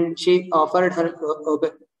and she offered her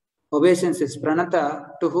obeisances.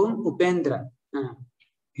 Pranata, to whom? Upendra.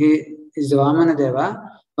 He is Vamana Deva.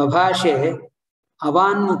 Babhashe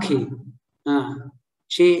Avanmukhi.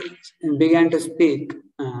 She began to speak.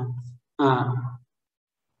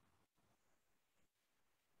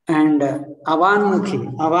 And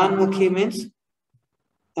Avanmukhi means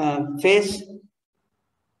face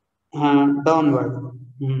downward.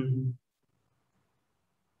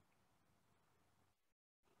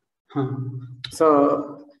 So,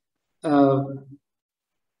 Bali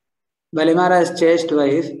Mahārāja's chaste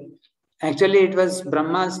wife, actually it was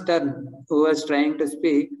Brahma's turn who was trying to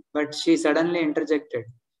speak, but she suddenly interjected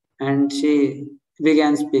and she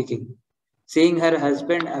began speaking. Seeing her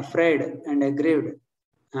husband afraid and aggrieved,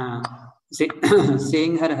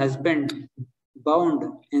 seeing her husband bound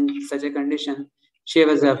in such a condition, she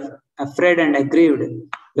was afraid and aggrieved,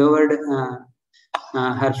 lowered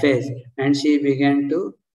her face, and she began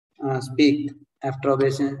to speak after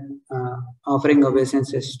offering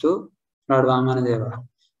obeisances to Lord Vamanadeva.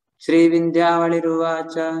 Sri Vindyavali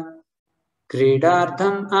Ruvacha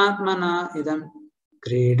Kridartham Atmana idam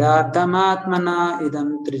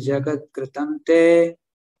Trijagat Kritam te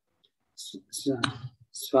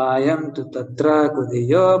Swayam tu tatra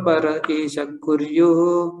kudiyo para isha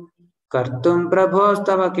kuryuhu kartum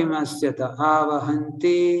prabhostava kimasyata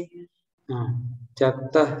avahanti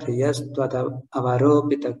Chakta hriyastvata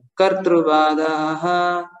avaropita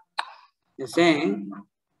kartruvadaha.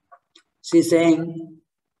 She's saying,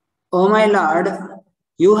 Oh my Lord,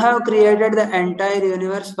 you have created the entire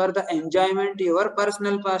universe for the enjoyment of your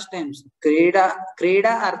personal pastimes. Krida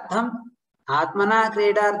artham, atmana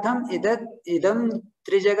krida artham idam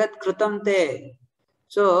trijagat krutam te.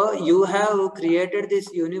 So you have created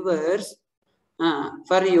this universe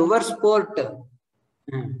for your sport.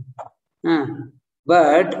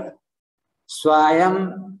 But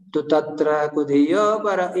Swayam tu tatra kudhiyo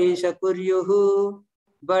para isha kuryuhu.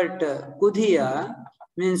 But kudhiya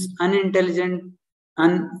means unintelligent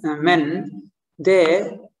men.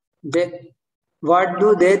 They what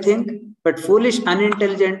do they think? But foolish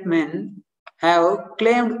unintelligent men have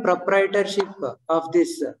claimed proprietorship of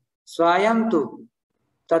this Swayam tu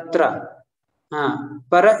tatra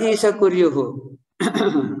para isha kuryuhu.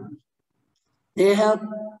 They have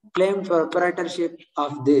claimed proprietorship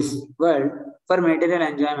of this world for material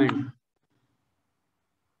enjoyment.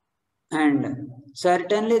 And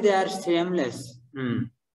certainly they are shameless.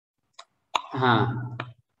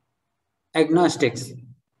 Agnostics.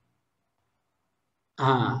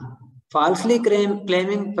 Falsely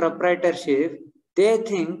claiming proprietorship, they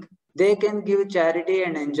think they can give charity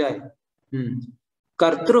and enjoy.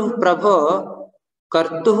 Kartruh Prabho,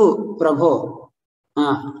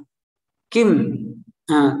 Kim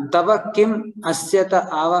Tava Kim Asyata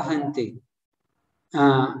Avahanti,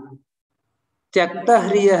 Tyakta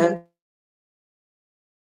Hriyah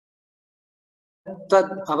Tad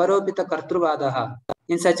Avaropita Kartruvadaha.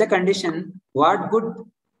 In such a condition, what good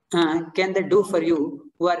can they do for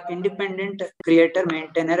you who are independent creator,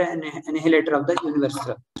 maintainer, and annihilator of the universe?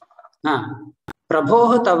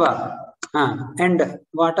 Prabho Tava. And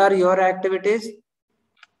what are your activities?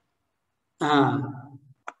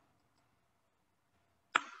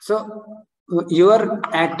 So your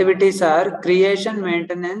activities are creation,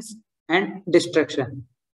 maintenance, and destruction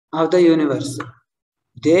of the universe.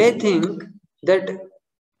 They think that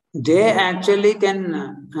they actually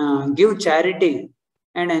can give charity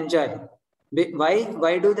and enjoy.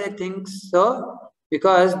 Why do they think so?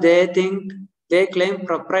 Because they think they claim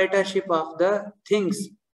proprietorship of the things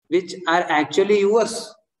which are actually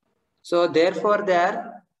yours. So therefore they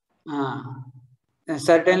are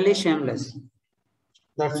certainly shameless.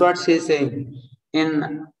 That's what she is saying.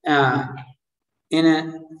 In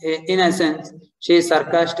essence, she is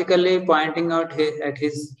sarcastically pointing out at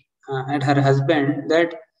her husband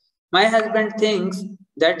that my husband thinks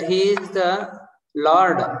that he is the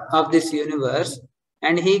Lord of this universe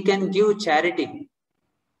and he can give charity.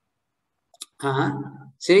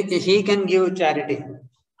 He can give charity.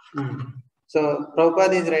 So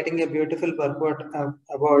Prabhupada is writing a beautiful purport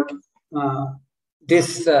about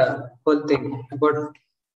this whole thing, about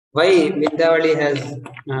why Vindhyavali has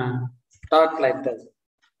talked like this.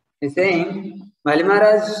 He's saying, Bali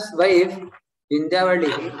Mahārāja's wife,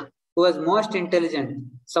 Vindhyavali, who was most intelligent,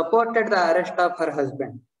 supported the arrest of her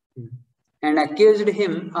husband and accused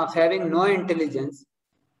him of having no intelligence.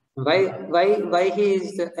 Why she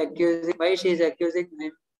is accusing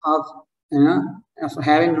him of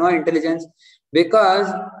having no intelligence?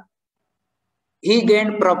 Because he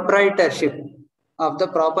gained proprietorship of the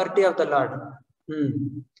property of the Lord.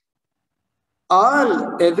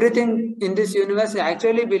 Everything in this universe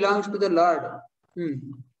actually belongs to the Lord.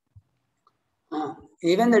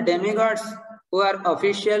 Even the demigods who are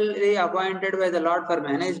officially appointed by the Lord for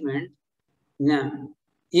management,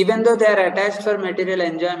 even though they are attached for material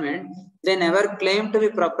enjoyment, they never claim to be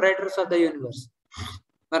proprietors of the universe.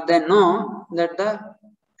 But they know that the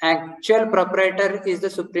actual proprietor is the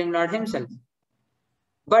Supreme Lord himself.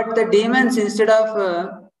 But the demons, instead of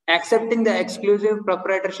accepting the exclusive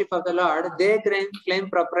proprietorship of the Lord, they claim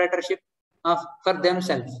proprietorship for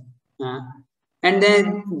themselves. And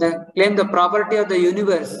then they claim the property of the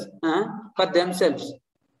universe for themselves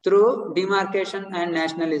through demarcation and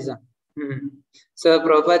nationalism. So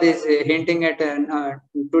Prabhupada is hinting at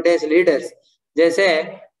today's leaders. They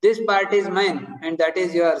say, this part is mine and that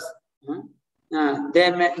is yours.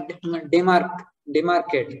 They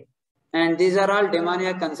demarcate. And these are all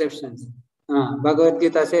demoniac conceptions. Bhagavad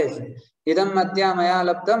Gita says, Idam madhya maya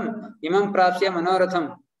labdam imam prapsya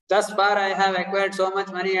manoratham. Thus far I have acquired so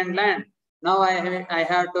much money and land. Now I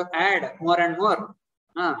have to add more and more.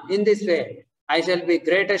 In this way, I shall be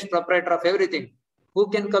greatest proprietor of everything. Who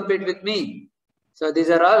can compete with me? So these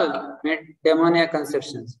are all demoniac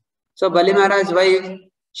conceptions. So Bali Mahārāja's wife,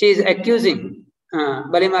 she is accusing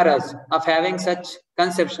Bali Mahārāja of having such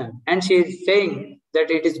conception. And she is saying that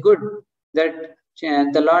it is good that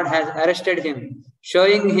the Lord has arrested him,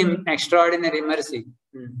 showing him extraordinary mercy.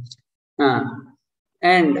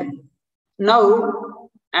 And now,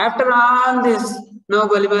 after all this, now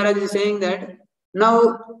Bali Mahārāja is saying that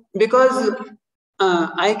now because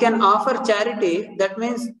I can offer charity, that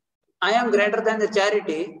means I am greater than the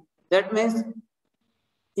charity. That means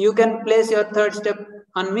you can place your third step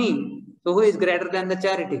on me. So who is greater than the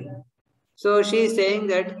charity? So she is saying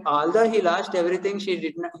that although he lost everything, he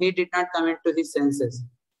did not come into his senses.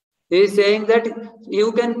 He is saying that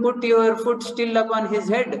you can put your foot still upon his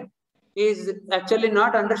head. He is actually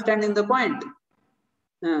not understanding the point.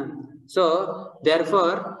 So,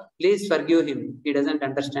 therefore, please forgive him. He doesn't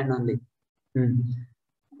understand only.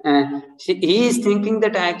 He is thinking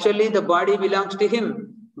that actually the body belongs to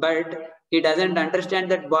him, but he doesn't understand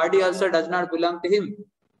that body also does not belong to him.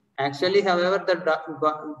 Actually, however, the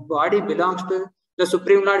body belongs to the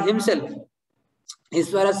Supreme Lord himself.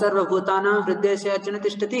 Isvara sarva bhutanam hridesya arjuna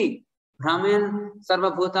tishtati brahman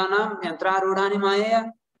sarva bhutanam yantrarudhani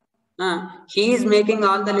maya. He is making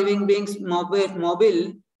all the living beings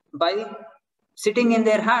mobile by sitting in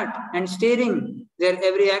their heart and steering their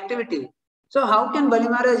every activity. So how can Bali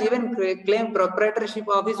Mahārāja even claim proprietorship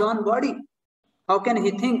of his own body? How can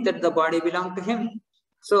he think that the body belongs to him?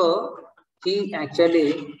 So he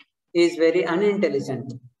actually is very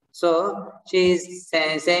unintelligent. So she is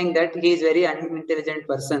saying that he is very unintelligent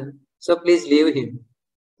person. So please leave him.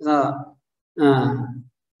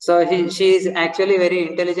 She is actually very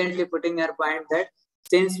intelligently putting her point that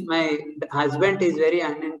since my husband is very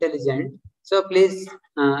unintelligent, so please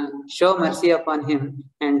show mercy upon him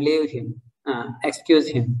and leave him, excuse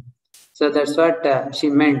him. So that's what she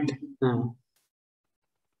meant.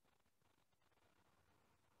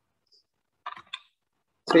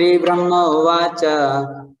 Sri Brahma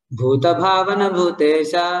Uvacha Bhuta Bhavana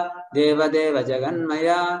Bhutesha Deva Deva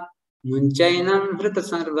Jaganmaya Munchainam Hrita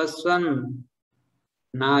Sarvasvam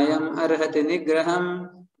Nayam Arhati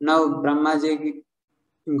Nigraham. Now Brahmaji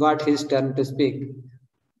got his turn to speak.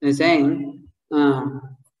 He is saying Bhuta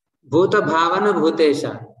Bhavana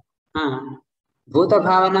Bhutesha. Bhuta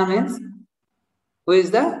Bhavana means, who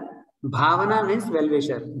is the? Bhavana means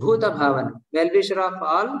well-wisher. Bhuta Bhavana, well-wisher of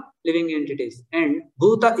all living entities. And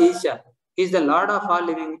Bhuta Isha is the Lord of all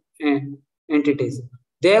living entities.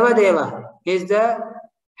 Deva Deva is the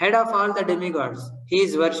head of all the demigods. He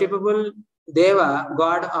is worshipable Deva,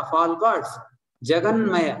 God of all gods.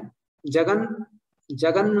 Jaganmaya.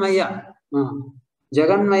 Jaganmaya.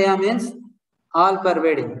 Jaganmaya means all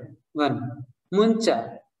pervading one.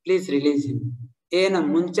 Muncha, please release him. Enam,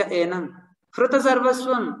 Muncha Enam. Kruta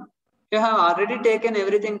Sarvaswam. You have already taken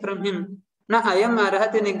everything from him. Na ayam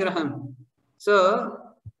arhati nigraham. So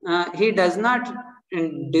he does not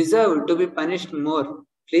deserve to be punished more.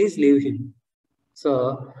 Please leave him.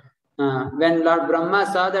 So when Lord Brahma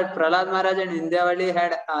saw that Prahlad Maharaj and Indyavali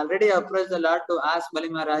had already approached the Lord to ask Bali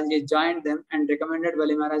Maharaj, he joined them and recommended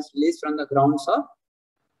Bali Maharaj release from the grounds of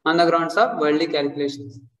worldly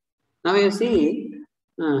calculations. Now you see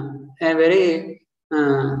a very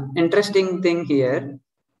interesting thing here.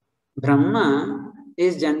 Brahma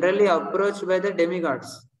is generally approached by the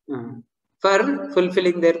demigods for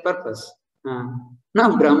fulfilling their purpose.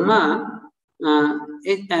 Now Brahma,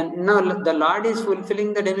 the Lord is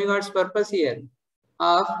fulfilling the demigod's purpose here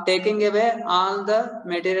of taking away all the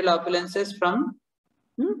material opulences from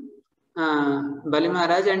Bali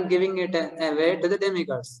Maharaj and giving it away to the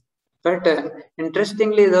demigods. But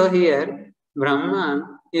interestingly though here,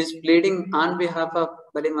 Brahma is pleading on behalf of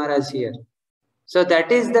Bali Maharaj here. So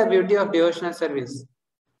that is the beauty of devotional service.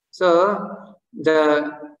 So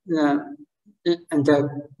the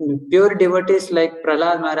pure devotees like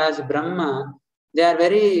Prahlad Maharaj, Brahma, they are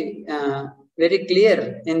very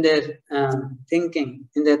clear in their thinking,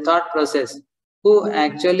 in their thought process, who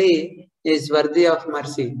actually is worthy of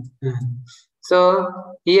mercy. So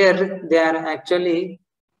here they are actually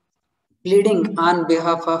pleading on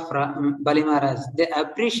behalf of Bali Maharaj. They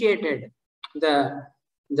appreciated the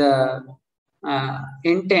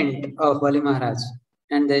intent of Bali Maharaj,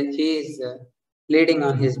 and he is pleading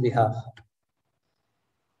on his behalf.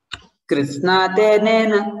 Krishnate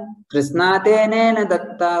nena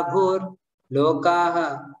datta bhur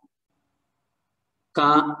lokaha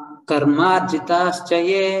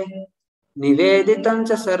karmarjitaschaye niveditam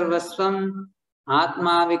cha sarvasvam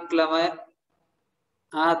atma viklavaya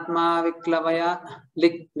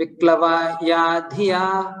dhiya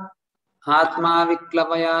atma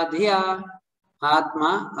viklavaya dhiya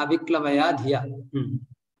atma aviklavaya dhiya.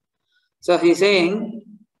 So he is saying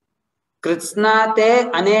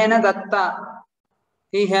Krishnate anena datta.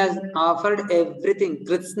 He has offered everything.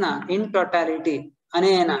 Krishna in totality.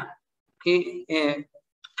 Anena. He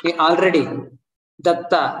already.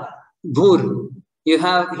 Datta. Bhur. He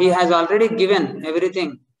has already given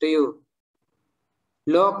everything to you.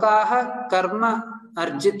 Lokaha karma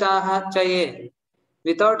arjitaha chaye.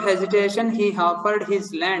 Without hesitation, he offered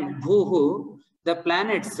his land, Bhuhu, the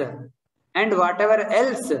planets, and whatever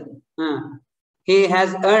else he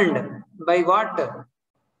has earned by what?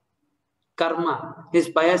 Karma, his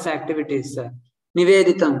pious activities.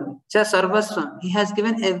 Niveditam, cha sarvasvam, he has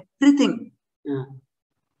given everything.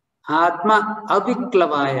 Atma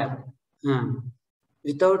aviklavaya,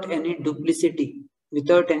 without any duplicity,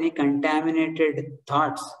 without any contaminated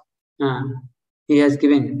thoughts. He has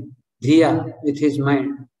given Dhiya with his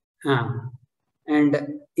mind.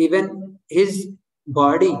 And even his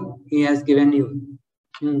body he has given you.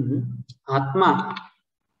 Atma.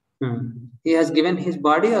 He has given his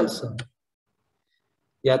body also.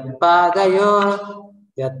 Yatpadayor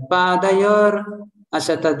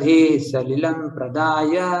asatadhi salilam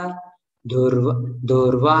pradaya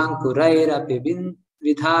durvankurairapibin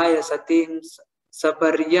vidhaya satim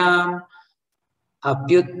saparyam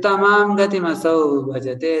apyuttamam gatimasau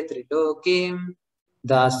bhajate trilokim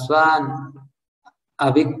daswan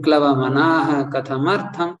aviklava manah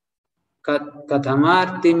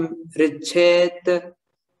kathamartim richet.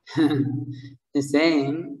 Is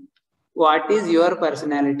saying, what is your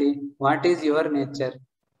personality? What is your nature?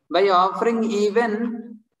 By offering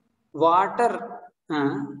even water,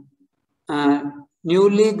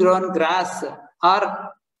 newly grown grass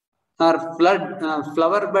or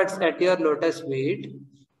flower buds at your lotus feet,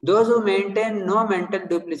 those who maintain no mental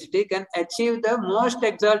duplicity can achieve the most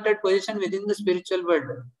exalted position within the spiritual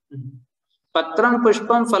world. Patram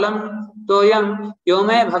pushpam phalam toyam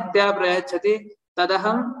yome bhaktya prayachati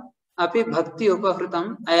tadaham api bhakti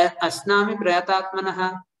upahrutam asnami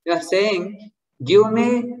prayatatmanah. You are saying, give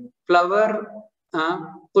me flower,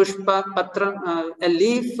 pushpa, patram, a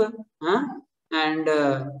leaf, and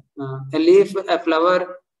a leaf, a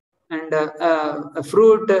flower, and a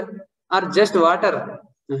fruit, or just water.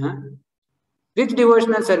 With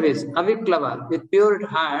devotional service, aviklava, with pure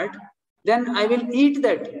heart, then I will eat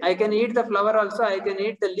that. I can eat the flower also, I can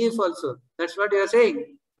eat the leaf also. That's what you are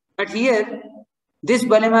saying. But here, this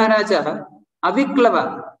Bali Mahārāja,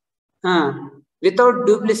 aviklava, without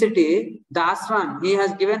duplicity, Daswan, he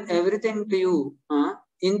has given everything to you,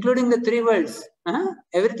 including the three worlds,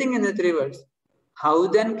 everything in the three worlds. How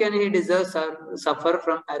then can he deserve suffer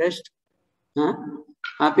from arrest?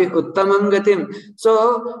 Api uttamam gatim.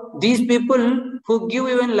 So these people who give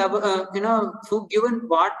even love, who given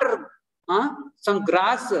water, some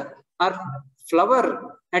grass or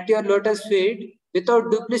flower at your lotus feet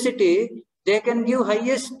without duplicity, they can give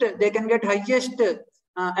highest, they can get highest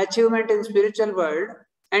achievement in spiritual world.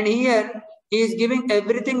 And here he is giving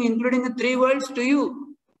everything, including the three worlds, to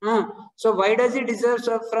you. So why does he deserve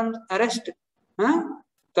from arrest?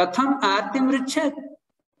 Katham artim richet.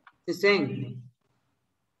 He is saying.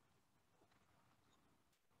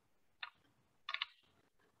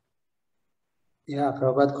 Yeah,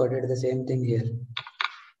 Prabhupada quoted the same thing here.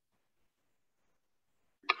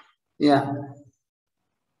 Yeah.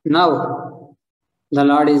 Now, the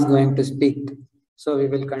Lord is going to speak. So we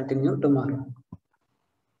will continue tomorrow.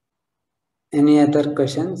 Any other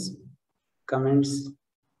questions, comments?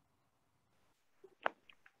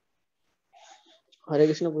 Hare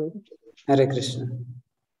Krishna, Prabhu. Hare Krishna.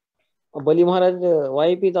 Bali Mahārāja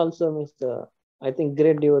wife is also Mr. I think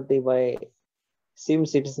great devotee by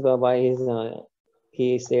seems it's by his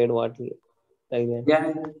he said what he like that.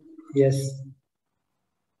 Yeah. Yes.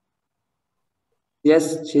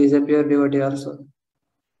 Yes, she is a pure devotee also.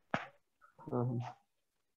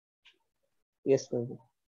 Yes, Prabhu.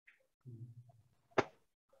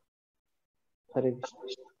 Hare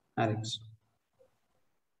Krishna. Hare Krishna.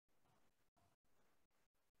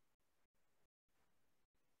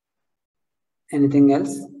 Anything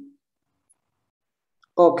else?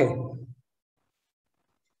 Okay.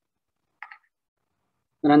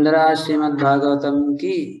 Randara Srimad Bhagavatam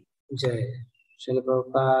ki jai. Srila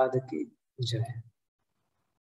Prabhupada ki jai.